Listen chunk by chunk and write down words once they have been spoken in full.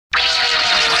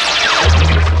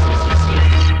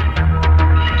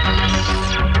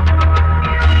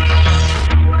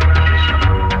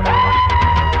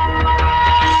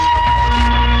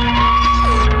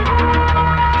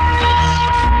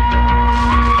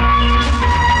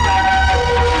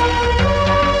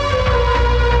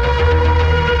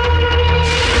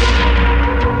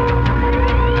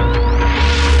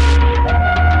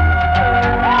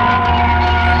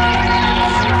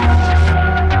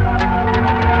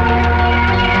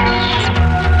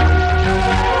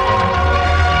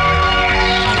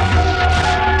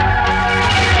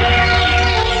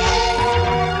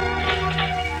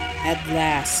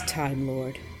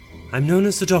I'm known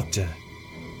as the Doctor.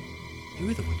 You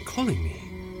were the one calling me.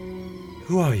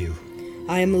 Who are you?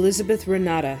 I am Elizabeth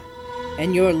Renata,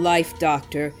 and your life,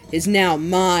 Doctor, is now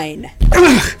mine.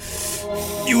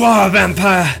 You are a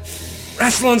vampire!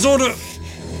 Rassilon's order!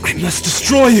 I must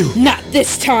destroy you! Not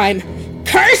this time!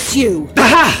 Curse you!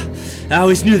 Aha! I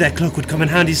always knew that cloak would come in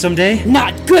handy someday.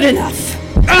 Not good enough!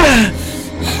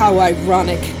 How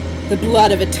ironic. The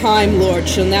blood of a Time Lord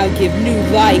shall now give new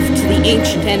life to the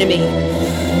ancient enemy.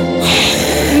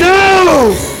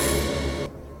 No!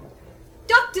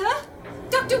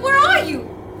 Doctor, where are you?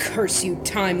 Curse you,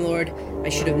 Time Lord. I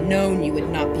should have known you would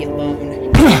not be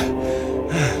alone.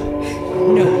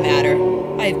 No matter.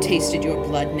 I have tasted your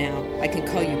blood now. I can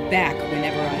call you back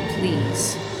whenever I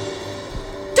please.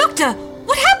 Doctor,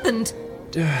 what happened?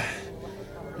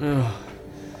 No.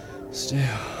 Stay.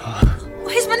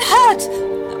 He's been hurt.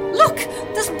 Look,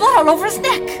 there's blood all over his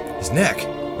neck. His neck?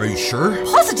 Are you sure?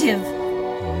 Positive.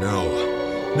 No.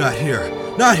 Not here.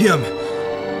 Not him.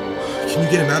 Can you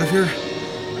get him out of here?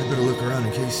 I better look around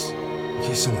in case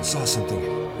someone saw something.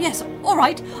 Yes, all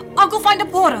right. I'll go find a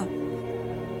porter.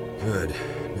 Good.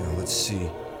 Now let's see.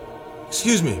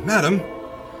 Excuse me, madam.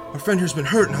 Our friend here's been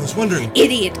hurt and I was wondering...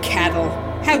 Idiot cattle!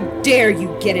 How dare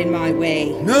you get in my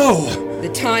way? No! The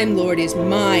Time Lord is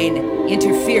mine.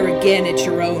 Interfere again at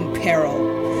your own peril.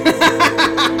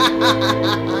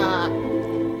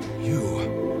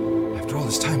 You. After all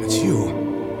this time, it's you.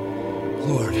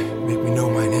 Lord, make me know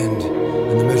mine end,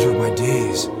 and the measure of my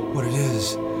days, what it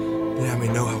is, that I may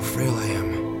know how frail I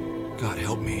am. God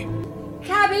help me.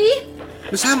 Cabby!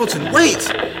 Miss Hamilton, wait!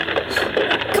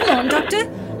 Come on, Doctor.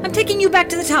 I'm taking you back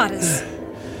to the TARDIS.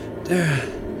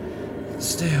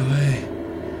 Stay away.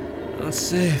 Not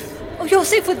safe. Oh, you're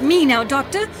safe with me now,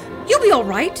 Doctor. You'll be all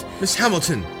right. Miss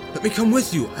Hamilton, let me come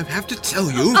with you. I have to tell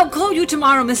you. I'll call you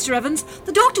tomorrow, Mr. Evans.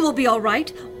 The doctor will be all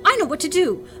right. I know what to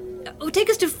do. Take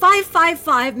us to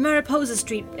 555 Mariposa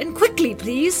Street, and quickly,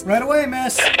 please. Right away,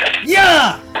 miss.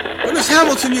 Yeah! But Miss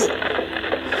Hamilton, you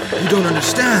don't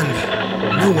understand.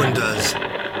 No one does.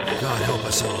 God help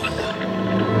us all.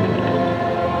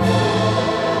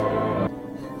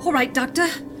 All right, Doctor.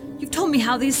 You've told me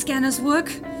how these scanners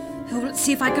work. Oh, let's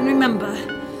see if I can remember.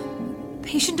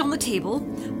 Patient on the table.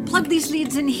 Plug these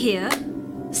leads in here.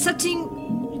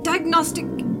 Setting diagnostic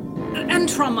and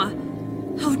trauma.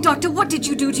 Oh, Doctor, what did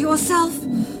you do to yourself?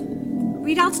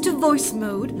 Readouts to voice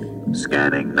mode.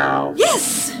 Scanning now.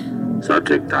 Yes!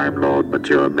 Subject Time Lord,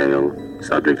 mature male.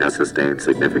 Subject has sustained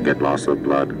significant loss of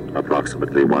blood,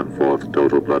 approximately 1/4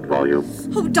 total blood volume.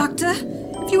 Oh, Doctor,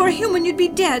 if you were a human, you'd be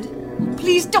dead.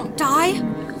 Please don't die.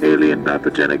 Alien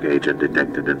pathogenic agent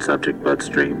detected in subject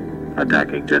bloodstream,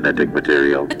 attacking genetic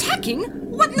material. Attacking?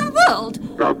 What in the world?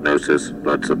 Prognosis,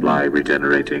 blood supply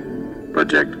regenerating.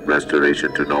 Project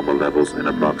restoration to normal levels in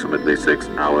approximately 6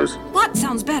 hours. That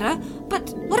sounds better,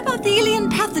 but what about the alien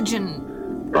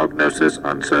pathogen? Prognosis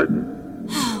uncertain.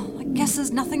 I guess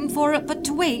there's nothing for it but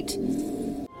to wait.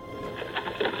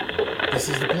 This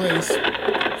is the place.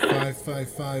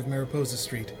 555 Mariposa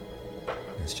Street.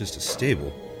 It's just a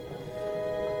stable.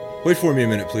 Wait for me a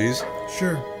minute, please.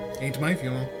 Sure. Ain't my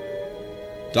funeral.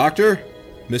 Doctor?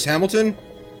 Miss Hamilton?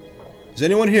 Is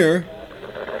anyone here?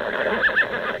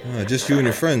 Just you and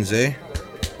your friends, eh?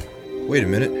 Wait a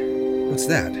minute. What's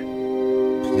that?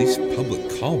 Police public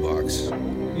call box.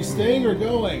 You staying or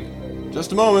going?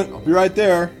 Just a moment. I'll be right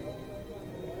there.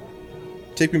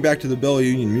 Take me back to the Bell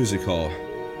Union Music Hall.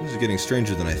 This is getting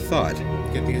stranger than I thought.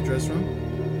 Get the address wrong?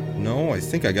 No, I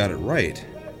think I got it right.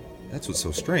 That's what's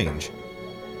so strange.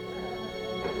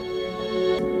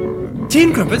 Tea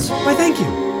and crumpets? Why, thank you.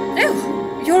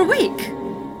 Oh, you're awake.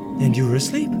 And you were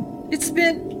asleep? It's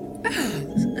been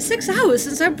 6 hours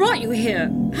since I brought you here.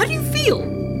 How do you feel?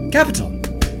 Capital.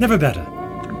 Never better.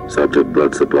 Subject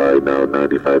blood supply now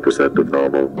 95% of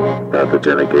normal.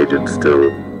 Pathogenic agent still.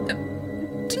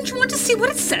 Didn't you want to see what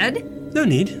it said? No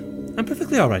need. I'm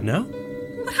perfectly all right now.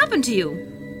 What happened to you?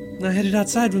 I headed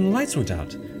outside when the lights went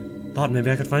out. Thought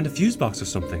maybe I could find a fuse box or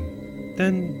something.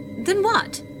 Then... Then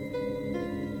what?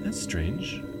 That's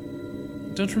strange.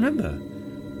 Don't remember.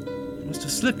 I must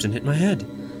have slipped and hit my head.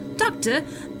 Doctor,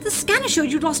 the scanner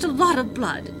showed you'd lost a lot of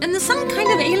blood, and there's some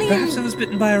kind of alien... Perhaps I was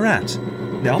bitten by a rat.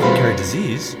 They often carry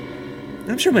disease.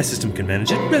 I'm sure my system can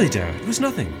manage it. Really, Dara, it was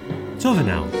nothing. It's over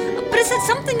now. But it said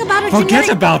something about a Forget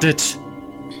genetic... about it!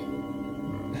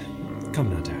 Come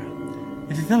now, Dara.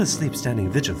 If you fell asleep standing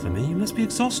vigil for me, you must be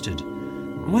exhausted.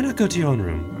 Why not go to your own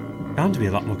room? Bound to be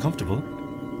a lot more comfortable.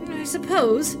 I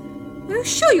suppose. Are you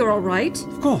sure you're all right?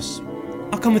 Of course.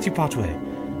 I'll come with you part way.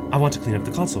 I want to clean up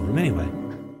the console room anyway.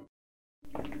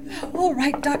 All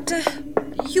right, Doctor.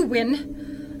 You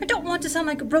win. I don't want to sound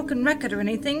like a broken record or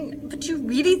anything, but you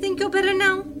really think you're better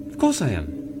now? Of course I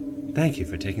am. Thank you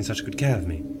for taking such good care of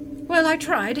me. Well, I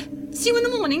tried. See you in the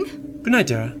morning. Good night,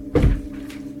 Dara.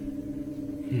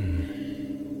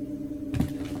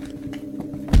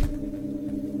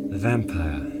 The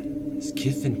vampire. His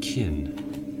kith and kin.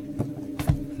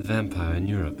 The vampire in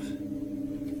Europe.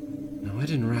 Now, why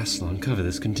didn't Rassel uncover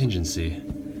this contingency?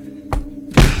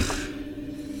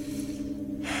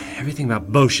 Everything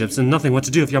about bow ships and nothing what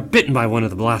to do if you're bitten by one of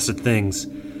the blasted things.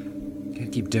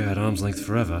 Can't keep Dara at arm's length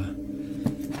forever.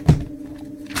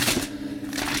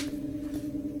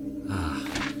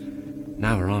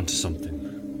 Now we're on to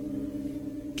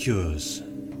something. Cures.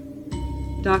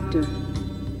 Doctor.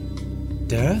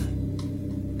 Dara?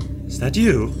 Is that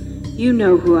you? You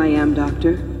know who I am,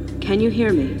 Doctor. Can you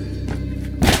hear me?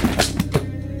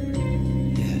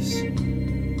 Yes.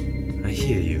 I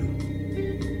hear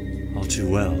you. All too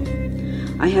well.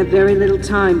 I have very little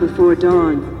time before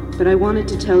dawn, but I wanted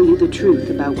to tell you the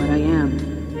truth about what I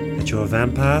am. That you're a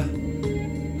vampire?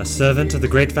 A servant of the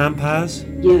great vampires?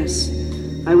 Yes.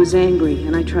 I was angry,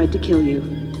 and I tried to kill you.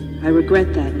 I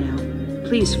regret that now.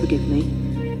 Please forgive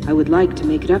me. I would like to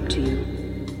make it up to you.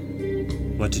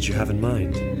 What did you have in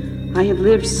mind? I have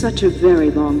lived such a very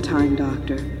long time,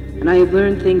 Doctor, and I have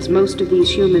learned things most of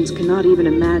these humans cannot even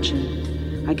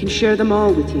imagine. I can share them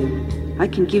all with you. I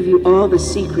can give you all the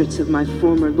secrets of my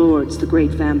former lords, the great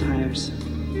vampires.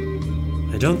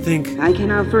 I don't think... I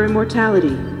can offer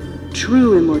immortality.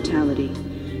 True immortality.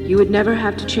 You would never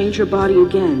have to change your body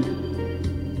again.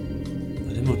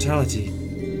 Immortality.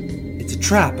 It's a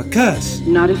trap, a curse.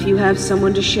 Not if you have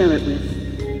someone to share it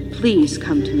with. Please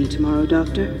come to me tomorrow,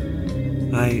 Doctor.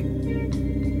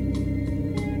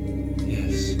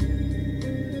 Yes.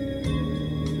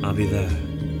 I'll be there.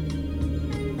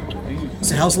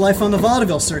 So how's life on the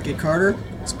vaudeville circuit, Carter?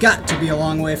 It's got to be a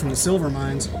long way from the silver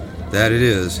mines. That it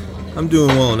is. I'm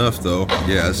doing well enough, though,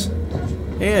 yes.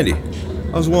 Hey, Andy,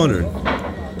 I was wondering,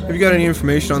 have you got any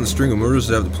information on the string of murders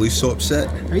that have the police so upset?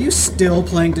 Are you still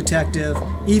playing detective,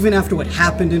 even after what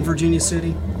happened in Virginia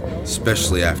City?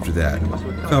 Especially after that.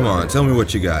 Come on, tell me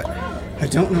what you got. I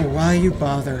don't know why you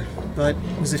bother, but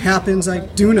as it happens, I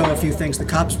do know a few things the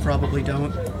cops probably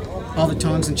don't. All the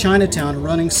tongues in Chinatown are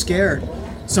running scared.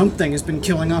 Something has been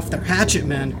killing off their hatchet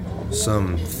men.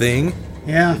 Something?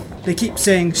 Yeah, they keep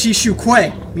saying Shishu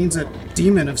Kui, means a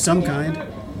demon of some kind.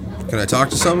 Can I talk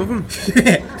to some of them?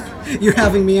 You're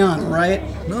having me on, right?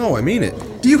 No, I mean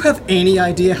it. Do you have any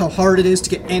idea how hard it is to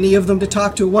get any of them to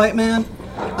talk to a white man?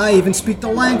 I even speak the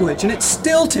language, and it's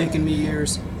still taken me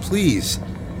years. Please.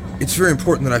 It's very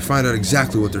important that I find out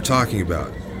exactly what they're talking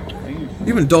about.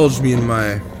 You've indulged me in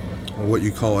what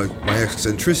you call my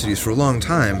eccentricities for a long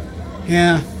time.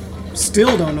 Yeah,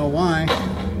 still don't know why.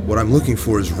 What I'm looking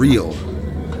for is real.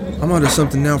 I'm onto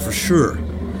something now for sure,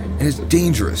 and it's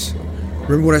dangerous.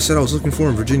 Remember what I said I was looking for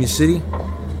in Virginia City?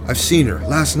 I've seen her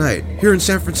last night, here in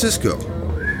San Francisco.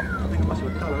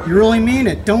 You really mean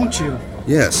it, don't you?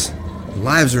 Yes.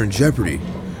 Lives are in jeopardy.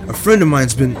 A friend of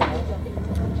mine's been...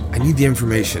 I need the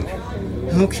information.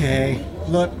 Okay.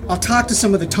 Look, I'll talk to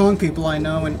some of the Tong people I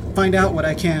know and find out what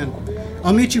I can.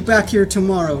 I'll meet you back here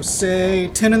tomorrow, say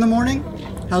 10 in the morning?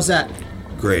 How's that?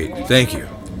 Great, thank you.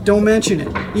 Don't mention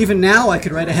it. Even now I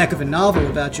could write a heck of a novel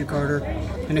about you, Carter.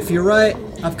 And if you're right,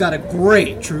 I've got a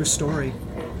great true story.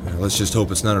 Let's just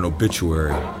hope it's not an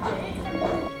obituary.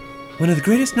 One of the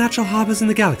greatest natural harbors in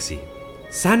the galaxy.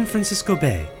 San Francisco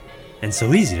Bay. And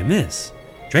so easy to miss.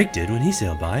 Drake did when he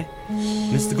sailed by.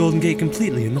 Missed the Golden Gate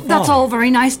completely in the fall. That's all very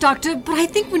nice, Doctor, but I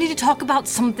think we need to talk about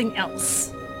something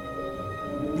else.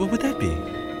 What would that be?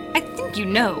 I think you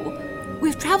know.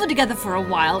 We've traveled together for a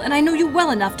while, and I know you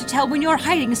well enough to tell when you're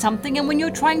hiding something and when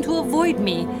you're trying to avoid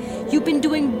me. You've been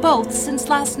doing both since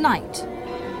last night.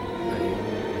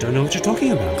 Don't know what you're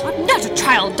talking about. I'm not a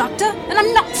child, Doctor, and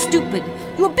I'm not stupid.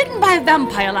 You were bitten by a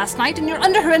vampire last night, and you're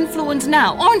under her influence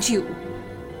now, aren't you?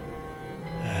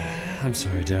 I'm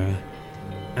sorry, Dara.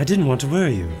 I didn't want to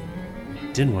worry you.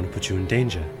 Didn't want to put you in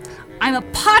danger. I'm a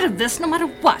part of this no matter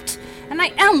what, and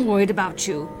I am worried about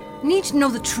you. Need to know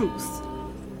the truth.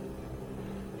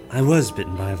 I was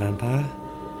bitten by a vampire,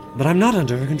 but I'm not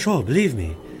under her control, believe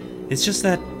me. It's just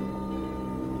that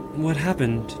what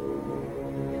happened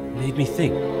made me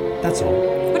think, that's all.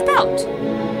 What about?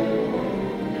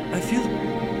 I feel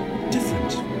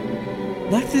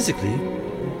different. Not physically.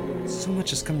 So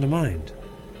much has come to mind.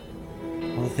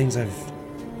 All the things I've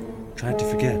tried to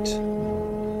forget.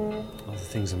 All the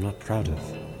things I'm not proud of.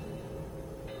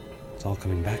 It's all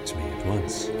coming back to me at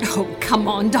once. Oh, come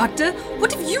on, Doctor.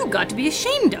 What have you got to be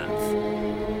ashamed of?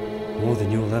 More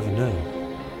than you'll ever know.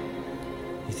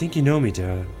 You think you know me,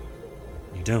 Dara,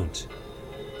 You don't.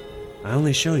 I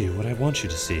only show you what I want you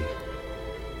to see.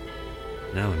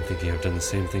 Now I'm thinking I've done the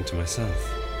same thing to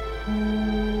myself.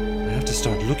 I have to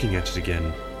start looking at it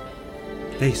again.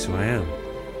 Face who I am.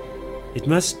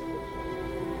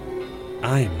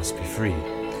 I must be free.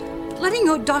 Letting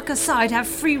your darker side have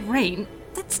free reign,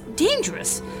 that's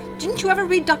dangerous. Didn't you ever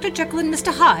read Dr. Jekyll and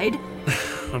Mr. Hyde?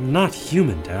 I'm not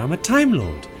human, dear. I'm a Time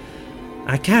Lord.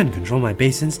 I can control my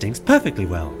base instincts perfectly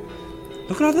well.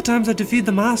 Look at all the times I defeated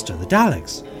the Master, the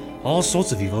Daleks. All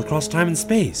sorts of evil across time and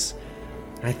space.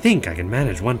 I think I can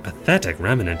manage one pathetic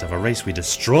remnant of a race we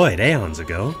destroyed aeons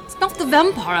ago. It's not the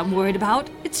vampire I'm worried about.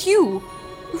 It's you.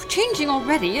 You're changing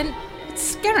already, and it's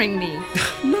scaring me.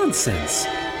 Nonsense.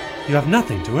 You have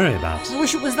nothing to worry about. I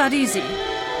wish it was that easy.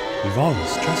 You've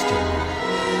always trusted me.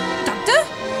 Doctor?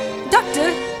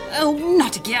 Doctor? Oh,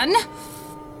 not again.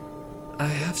 I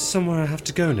have somewhere I have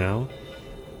to go now.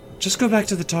 Just go back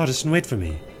to the TARDIS and wait for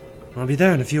me. I'll be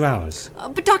there in a few hours.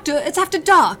 But Doctor, it's after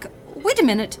dark. Wait a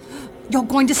minute. You're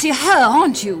going to see her,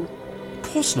 aren't you? Of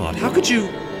course not. How could you...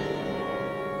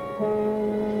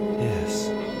 Yes.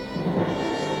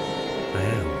 I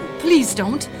am. Please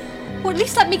don't. Or at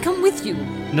least let me come with you.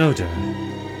 No, dear.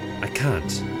 I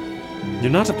can't.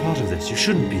 You're not a part of this. You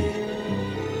shouldn't be.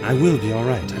 I will be all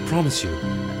right. I promise you.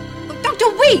 Doctor,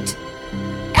 wait!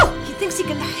 Oh, he thinks he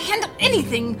can handle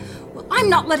anything. Well, I'm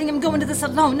not letting him go into this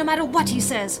alone, no matter what he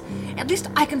says. At least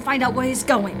I can find out where he's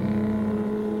going.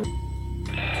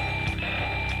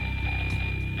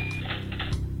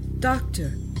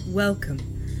 Doctor, welcome.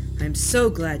 I'm so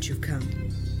glad you've come.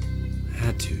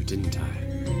 Had to, didn't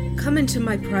I? Come into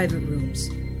my private rooms.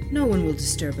 No one will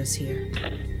disturb us here.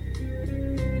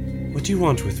 What do you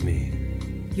want with me?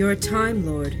 You're a Time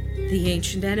Lord, the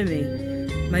ancient enemy.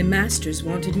 My masters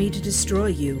wanted me to destroy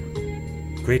you.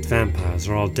 Great vampires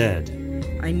are all dead.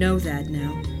 I know that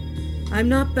now. I'm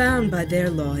not bound by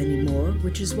their law anymore,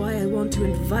 which is why I want to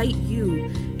invite you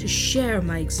to share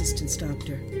my existence,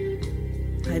 Doctor.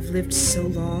 I've lived so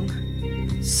long,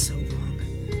 so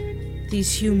long.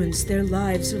 These humans, their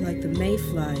lives are like the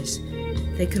mayflies.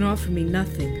 They can offer me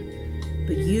nothing.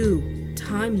 But you,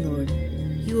 Time Lord,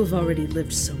 you have already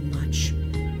lived so much.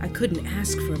 I couldn't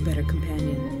ask for a better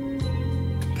companion.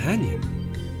 Companion?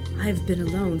 I've been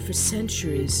alone for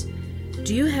centuries.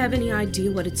 Do you have any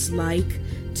idea what it's like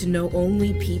to know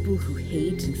only people who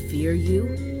hate and fear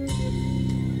you?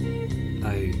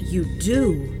 You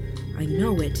do. I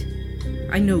know it.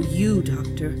 I know you,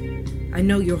 Doctor. I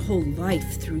know your whole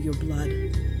life through your blood.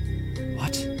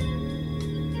 What? You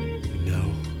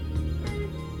know.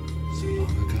 So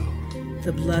long ago.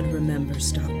 The blood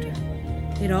remembers, Doctor.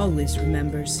 It always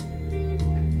remembers.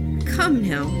 Come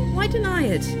now, why deny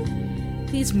it?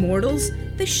 These mortals,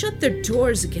 they shut their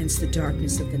doors against the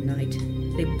darkness of the night.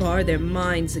 They bar their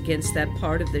minds against that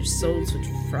part of their souls which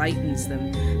frightens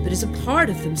them, but is a part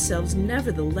of themselves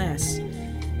nevertheless.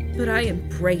 But I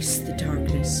embrace the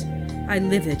darkness. I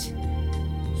live it.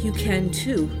 You can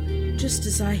too, just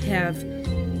as I have.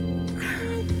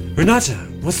 Renata,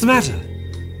 what's the matter?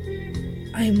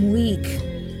 I am weak.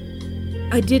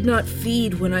 I did not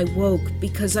feed when I woke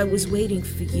because I was waiting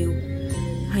for you.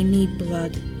 I need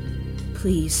blood.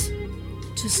 Please,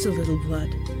 just a little blood.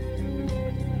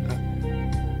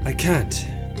 I can't.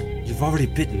 You've already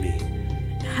bitten me.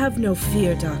 Have no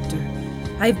fear, Doctor.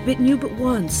 I've bitten you but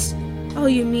once. All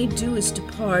you need do is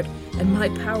depart, and my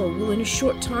power will in a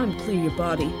short time clear your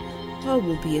body. All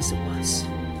will be as it was.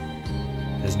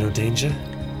 There's no danger?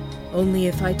 Only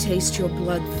if I taste your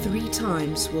blood 3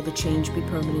 times will the change be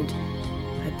permanent.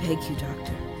 I beg you,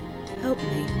 Doctor. Help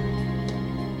me.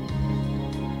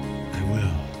 I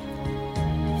will.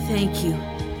 Thank you.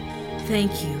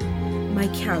 Thank you. My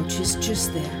couch is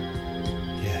just there.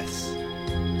 Yes.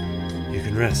 You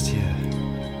can rest here.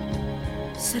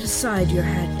 Set aside your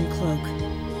hat and cloak.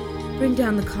 Bring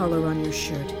down the collar on your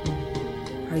shirt.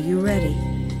 Are you ready?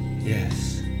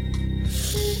 Yes.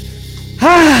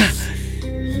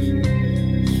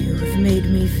 You have made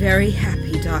me very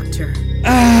happy, Doctor.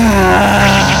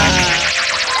 Ah!